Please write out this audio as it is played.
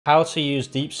How to use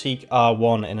DeepSeek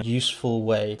R1 in a useful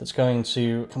way that's going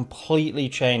to completely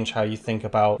change how you think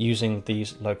about using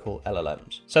these local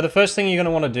LLMs. So the first thing you're going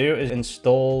to want to do is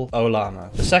install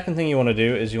Ollama. The second thing you want to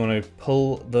do is you want to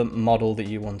pull the model that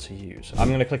you want to use. I'm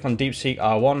going to click on DeepSeek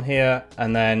R1 here,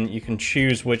 and then you can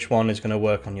choose which one is going to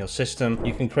work on your system.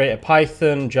 You can create a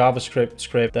Python JavaScript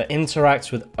script that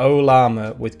interacts with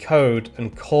Ollama with code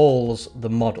and calls the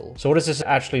model. So what does this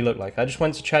actually look like? I just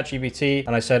went to ChatGPT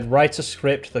and I said, write a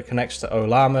script that connects to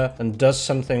Ollama and does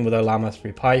something with Ollama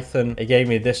through Python. It gave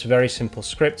me this very simple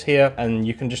script here, and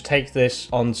you can just take this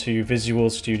onto Visual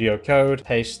Studio Code,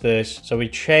 paste this. So we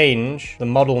change the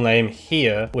model name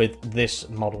here with this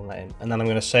model name, and then I'm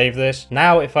going to save this.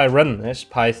 Now, if I run this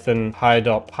Python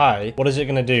hi.py, what is it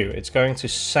going to do? It's going to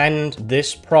send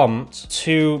this prompt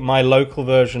to my local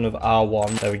version of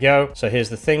R1. There we go. So here's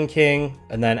the thinking,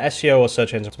 and then SEO or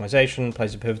search engine optimization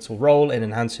plays a pivotal role in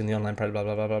enhancing the online presence, blah,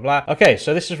 blah, blah, blah, blah. Okay,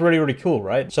 so this is really cool,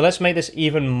 right? So let's make this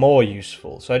even more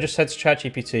useful. So I just said to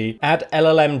ChatGPT, add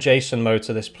LLM JSON mode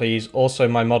to this, please. Also,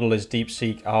 my model is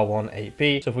DeepSeek R1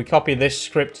 8B. So if we copy this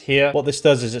script here, what this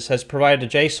does is it says, provide a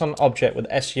JSON object with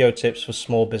SEO tips for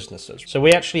small businesses. So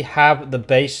we actually have the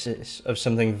basis of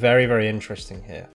something very interesting here.